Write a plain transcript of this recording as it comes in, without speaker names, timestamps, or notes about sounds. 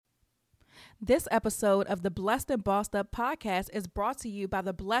This episode of the Blessed and Bossed Up podcast is brought to you by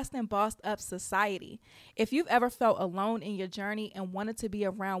the Blessed and Bossed Up Society. If you've ever felt alone in your journey and wanted to be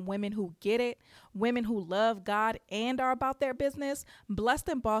around women who get it, women who love God and are about their business, Blessed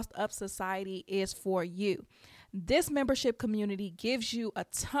and Bossed Up Society is for you. This membership community gives you a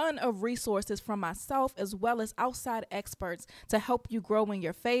ton of resources from myself as well as outside experts to help you grow in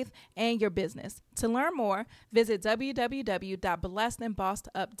your faith and your business. To learn more, visit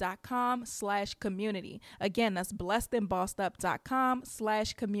www.blessedandbossedup.com/community. Again, that's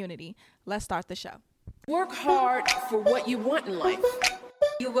blessedandbossedup.com/community. Let's start the show. Work hard for what you want in life.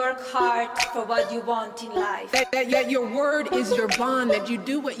 You work hard for what you want in life. That your word is your bond, that you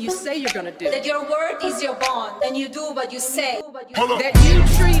do what you say you're going to do. That your word is your bond, and you do what you say. That you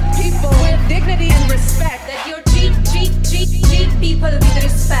treat people with dignity and respect. That you treat people with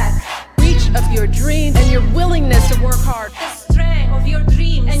respect. Reach of your dreams and your willingness to work hard. The strength of your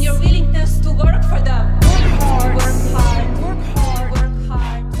dreams and your willingness to work for them. Work hard. Work hard. Work hard. Work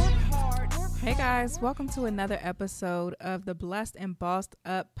hard. Work hard. Hey guys, welcome to another episode of the Blessed and Bossed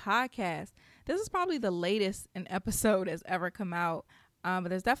Up podcast. This is probably the latest an episode has ever come out, but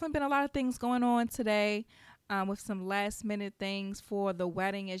there's definitely been a lot of things going on today with some last minute things for the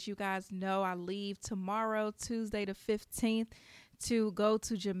wedding. As you guys know, I leave tomorrow, Tuesday the 15th, to go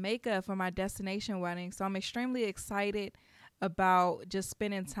to Jamaica for my destination wedding. So I'm extremely excited about just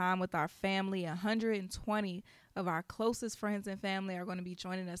spending time with our family. 120 of our closest friends and family are going to be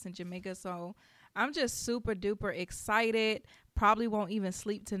joining us in Jamaica. So I'm just super duper excited. Probably won't even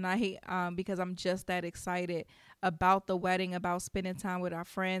sleep tonight because I'm just that excited about the wedding, about spending time with our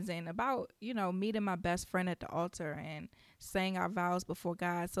friends, and about, meeting my best friend at the altar and saying our vows before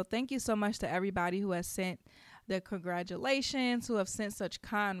God. So thank you so much to everybody who has sent their congratulations, who have sent such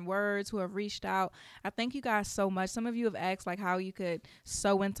kind words, who have reached out. I thank you guys so much. Some of you have asked how you could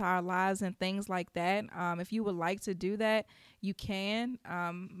sow into our lives and things like that. If you would like to do that, you can.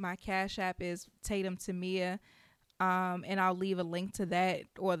 My Cash App is Tatum Tamia, and I'll leave a link to that,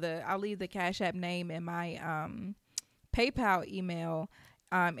 or I'll leave the Cash App name in my PayPal email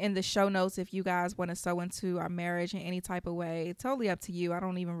in the show notes if you guys want to sow into our marriage in any type of way. It's totally up to you. I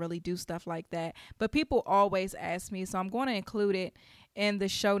don't even really do stuff like that, but people always ask me, so I'm going to include it in the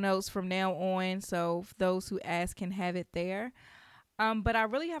show notes from now on, so those who ask can have it there. But I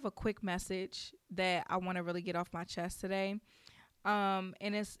really have a quick message that I want to really get off my chest today, and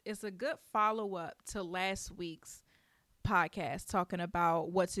it's a good follow-up to last week's podcast talking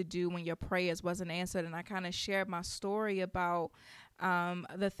about what to do when your prayers wasn't answered, and I kind of shared my story about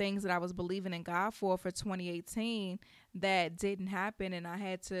the things that I was believing in God for 2018 that didn't happen, and I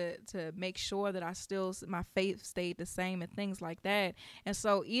had to make sure that my faith stayed the same and things like that. And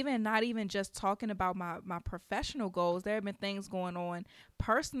so not even just talking about my professional goals, there have been things going on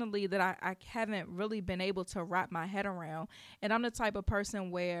personally that I haven't really been able to wrap my head around. And I'm the type of person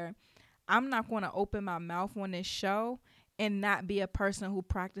where I'm not going to open my mouth on this show and not be a person who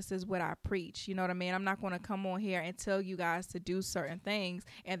practices what I preach. You know what I mean? I'm not going to come on here and tell you guys to do certain things,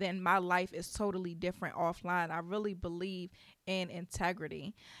 and then my life is totally different offline. I really believe in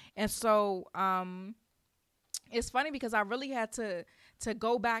integrity. And so it's funny because I really had to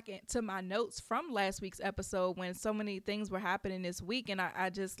go back into my notes from last week's episode when so many things were happening this week. And I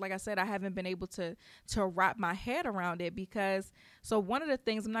just, like I said, I haven't been able to wrap my head around it because, so one of the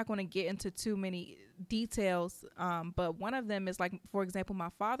things, I'm not going to get into too many details, but one of them is for example, my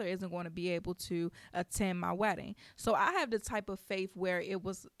father isn't going to be able to attend my wedding. So I have the type of faith where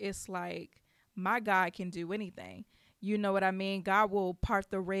it's like my God can do anything. You know what I mean? God will part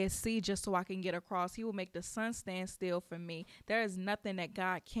the Red Sea just so I can get across. He will make the sun stand still for me. There is nothing that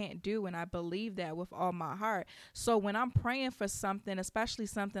God can't do, and I believe that with all my heart. So when I'm praying for something, especially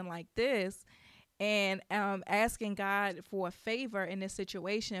something like this, and asking God for a favor in this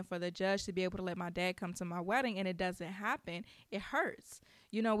situation for the judge to be able to let my dad come to my wedding, and it doesn't happen, it hurts.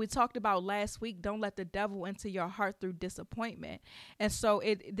 We talked about last week, don't let the devil into your heart through disappointment. And so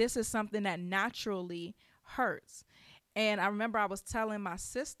this is something that naturally hurts. And I remember I was telling my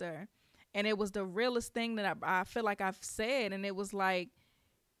sister, and it was the realest thing that I feel like I've said. And it was like,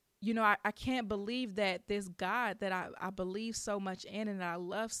 I can't believe that this God that I believe so much in and that I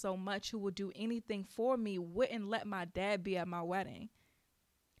love so much, who will do anything for me, wouldn't let my dad be at my wedding.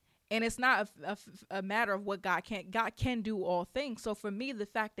 And it's not a matter of what God can do all things. So for me, the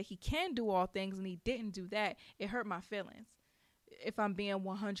fact that he can do all things and he didn't do that, it hurt my feelings, if I'm being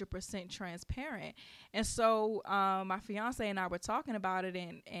 100% transparent. And so my fiance and I were talking about it,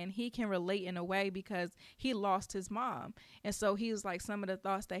 and he can relate in a way because he lost his mom. And so he was like, some of the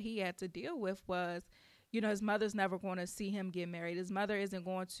thoughts that he had to deal with was, his mother's never going to see him get married. His mother isn't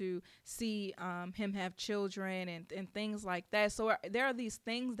going to see him have children and things like that. So there are these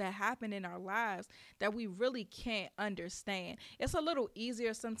things that happen in our lives that we really can't understand. It's a little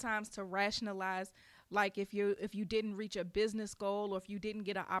easier sometimes to rationalize. Like if you didn't reach a business goal, or if you didn't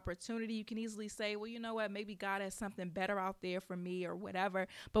get an opportunity, you can easily say, well, you know what, maybe God has something better out there for me or whatever.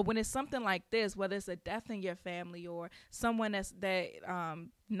 But when it's something like this, whether it's a death in your family or someone that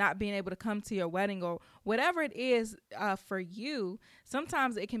not being able to come to your wedding or whatever it is for you,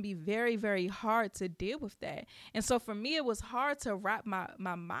 sometimes it can be very, very hard to deal with that. And so for me, it was hard to wrap my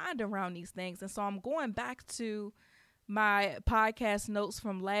mind around these things. And so I'm going back to my podcast notes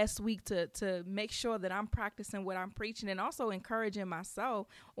from last week to make sure that I'm practicing what I'm preaching, and also encouraging myself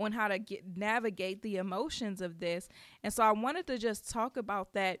on how to navigate the emotions of this. And so I wanted to just talk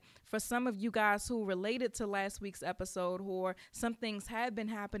about that for some of you guys who related to last week's episode, or some things have been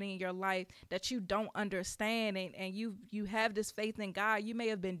happening in your life that you don't understand, and you have this faith in God. You may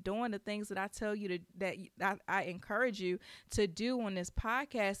have been doing the things that I tell you that I encourage you to do on this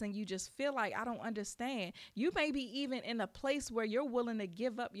podcast, and you just feel like, I don't understand. You may be even in a place where you're willing to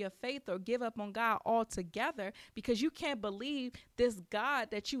give up your faith or give up on God altogether, because you can't believe this God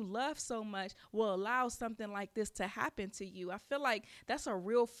that you love so much will allow something like this to happen to you. I feel like that's a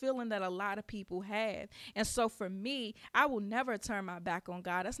real feeling that a lot of people have. And so for me, I will never turn my back on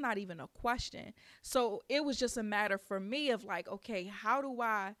God. That's not even a question. So it was just a matter for me of like, okay, how do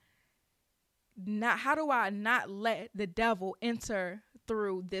I not let the devil enter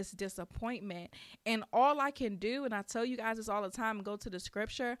through this disappointment? And all I can do, and I tell you guys this all the time, go to the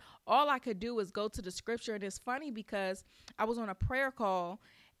scripture. All I could do is go to the scripture. And it's funny because I was on a prayer call,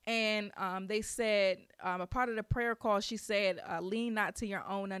 and they said, a part of the prayer call, she said, lean not to your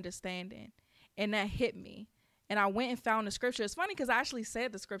own understanding. And that hit me. And I went and found the scripture. It's funny because I actually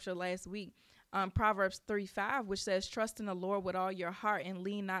said the scripture last week. Proverbs 3:5, which says, trust in the Lord with all your heart and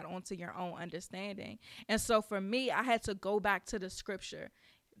lean not onto your own understanding. And so for me, I had to go back to the scripture.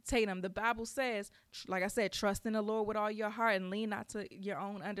 Tatum, the Bible says, like I said, trust in the Lord with all your heart and lean not to your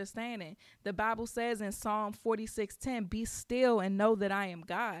own understanding. The Bible says in Psalm 46:10, be still and know that I am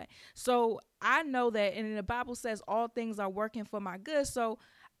God. So I know that, and the Bible says all things are working for my good. So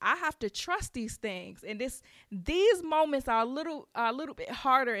I have to trust these things. And these moments are a little bit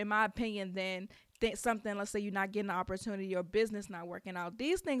harder, in my opinion, than something, let's say you're not getting an opportunity, your business not working out.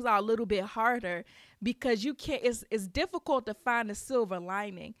 These things are a little bit harder because you can't, it's difficult to find a silver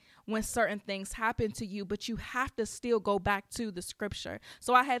lining when certain things happen to you, but you have to still go back to the scripture.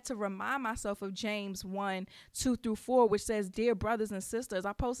 So I had to remind myself of James 1:2-4, which says, dear brothers and sisters.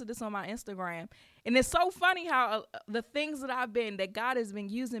 I posted this on my Instagram. And it's so funny how the things that God has been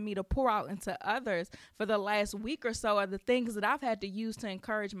using me to pour out into others for the last week or so are the things that I've had to use to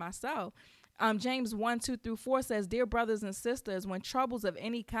encourage myself. James 1:2-4 says, dear brothers and sisters, when troubles of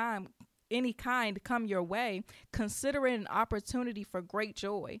any kind come your way, consider it an opportunity for great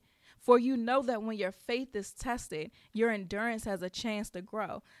joy. For you know that when your faith is tested, your endurance has a chance to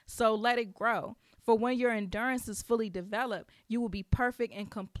grow. So let it grow. For when your endurance is fully developed, you will be perfect and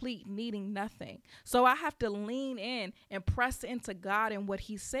complete, needing nothing. So I have to lean in and press into God and what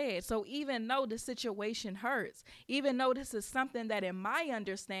he said. So even though the situation hurts, even though this is something that in my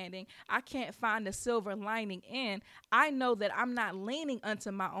understanding, I can't find a silver lining in, I know that I'm not leaning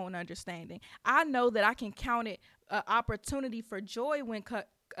unto my own understanding. I know that I can count it an opportunity for joy when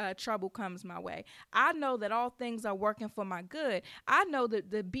trouble comes my way. I know that all things are working for my good. I know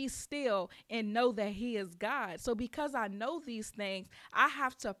that to be still and know that he is God. So because I know these things, I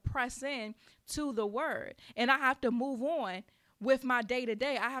have to press in to the word, and I have to move on with my day to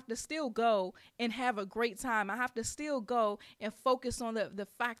day. I have to still go and have a great time. I have to still go and focus on the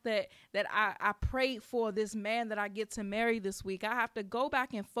fact that I prayed for this man that I get to marry this week. I have to go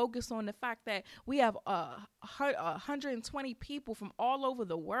back and focus on the fact that we have 120 people from all over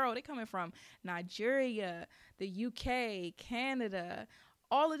the world. They're coming from Nigeria, the UK, Canada,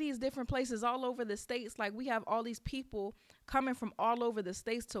 all of these different places all over the states. Like, we have all these people coming from all over the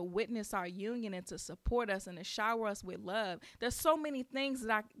states to witness our union and to support us and to shower us with love. There's so many things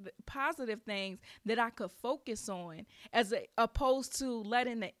positive things that I could focus on, as opposed to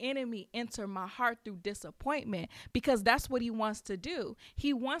letting the enemy enter my heart through disappointment, because that's what he wants to do.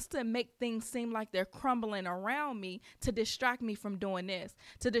 He wants to make things seem like they're crumbling around me to distract me from doing this,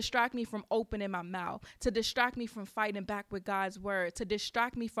 to distract me from opening my mouth, to distract me from fighting back with God's word, to distract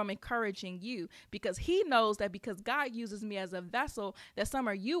me from encouraging you, because he knows that because God uses me as a vessel, that some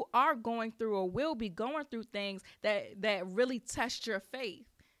of you are going through or will be going through things that really test your faith,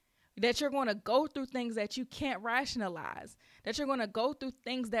 that you're going to go through things that you can't rationalize, that you're going to go through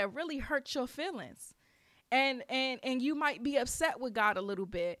things that really hurt your feelings. And you might be upset with God a little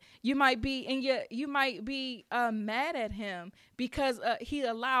bit. You might be mad at him because he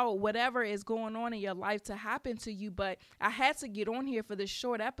allowed whatever is going on in your life to happen to you. But I had to get on here for this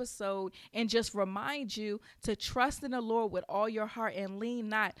short episode and just remind you to trust in the Lord with all your heart and lean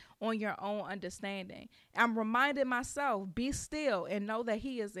not on your own understanding. I'm reminding myself, be still and know that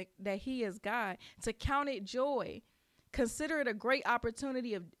he is God. To count it joy. Consider it a great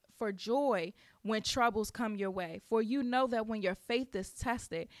opportunity for joy when troubles come your way. For you know that when your faith is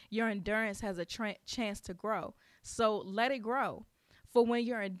tested, your endurance has a chance to grow. So let it grow. For when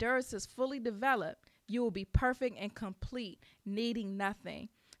your endurance is fully developed, you will be perfect and complete, needing nothing.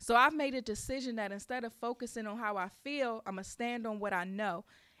 So I've made a decision that instead of focusing on how I feel, I'm going to stand on what I know.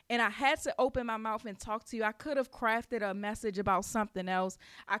 And I had to open my mouth and talk to you. I could have crafted a message about something else.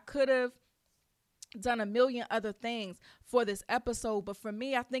 I could have done a million other things for this episode, but for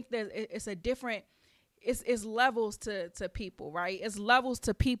me, I think that it's a different, it's levels to people, right? It's levels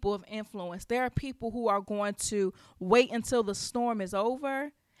to people of influence. There are people who are going to wait until the storm is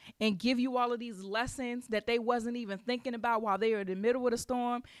over and give you all of these lessons that they wasn't even thinking about while they were in the middle of the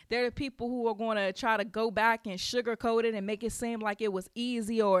storm. There are people who are going to try to go back and sugarcoat it and make it seem like it was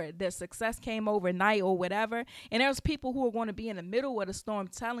easy or their success came overnight or whatever. And there's people who are going to be in the middle of the storm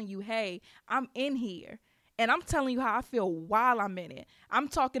telling you, hey, I'm in here. And I'm telling you how I feel while I'm in it. I'm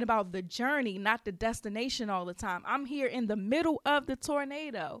talking about the journey, not the destination all the time. I'm here in the middle of the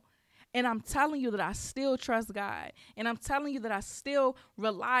tornado. And I'm telling you that I still trust God. And I'm telling you that I still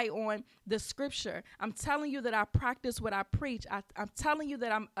rely on the scripture. I'm telling you that I practice what I preach. I'm telling you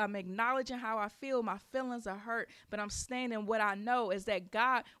that I'm acknowledging how I feel. My feelings are hurt, but I'm standing what I know is that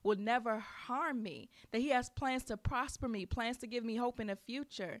God will never harm me, that he has plans to prosper me, plans to give me hope in the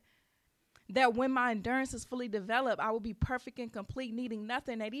future. That when my endurance is fully developed, I will be perfect and complete, needing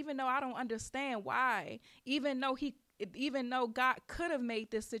nothing. That even though I don't understand why, even though God could have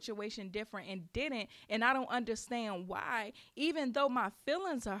made this situation different and didn't, and I don't understand why, even though my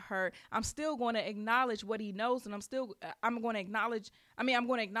feelings are hurt, I'm still going to acknowledge what he knows. And I'm going to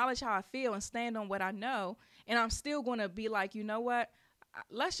acknowledge how I feel and stand on what I know. And I'm still going to be like, you know what?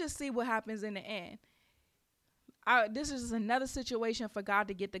 Let's just see what happens in the end. This is another situation for God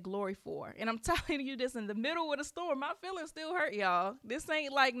to get the glory for. And I'm telling you this in the middle of the storm. My feelings still hurt, y'all. This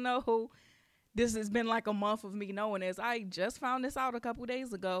ain't like this has been like a month of me knowing this. I just found this out a couple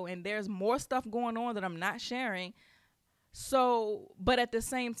days ago, and there's more stuff going on that I'm not sharing. So, but at the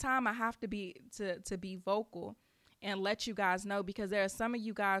same time, I have to be vocal and let you guys know, because there are some of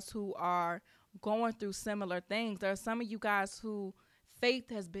you guys who are going through similar things. There are some of you guys who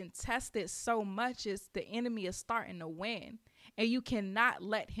faith has been tested so much as the enemy is starting to win, and you cannot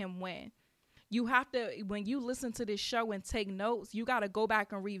let him win. You have to, when you listen to this show and take notes, you got to go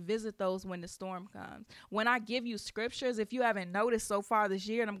back and revisit those when the storm comes. When I give you scriptures, if you haven't noticed so far this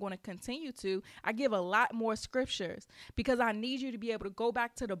year, and I'm going to continue to, I give a lot more scriptures because I need you to be able to go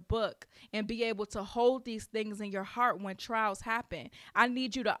back to the book and be able to hold these things in your heart when trials happen. I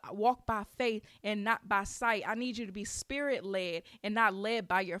need you to walk by faith and not by sight. I need you to be spirit led and not led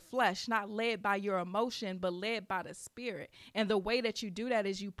by your flesh, not led by your emotion, but led by the spirit. And the way that you do that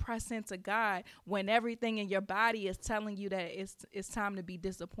is you press into God when everything in your body is telling you that it's time to be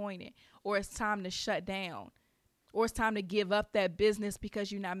disappointed, or it's time to shut down, or it's time to give up that business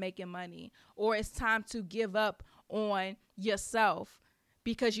because you're not making money, or it's time to give up on yourself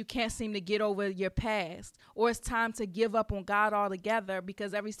because you can't seem to get over your past, or it's time to give up on God altogether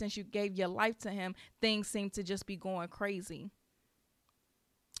because ever since you gave your life to him, things seem to just be going crazy.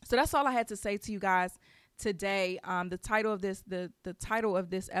 So that's all I had to say to you guys today. The title of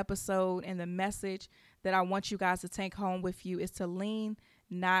this episode and the message that I want you guys to take home with you is to lean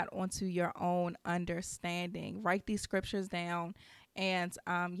not onto your own understanding. Write these scriptures down. And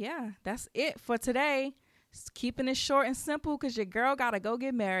that's it for today. Just keeping it short and simple because your girl got to go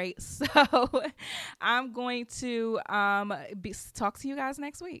get married. So I'm going to talk to you guys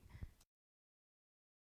next week.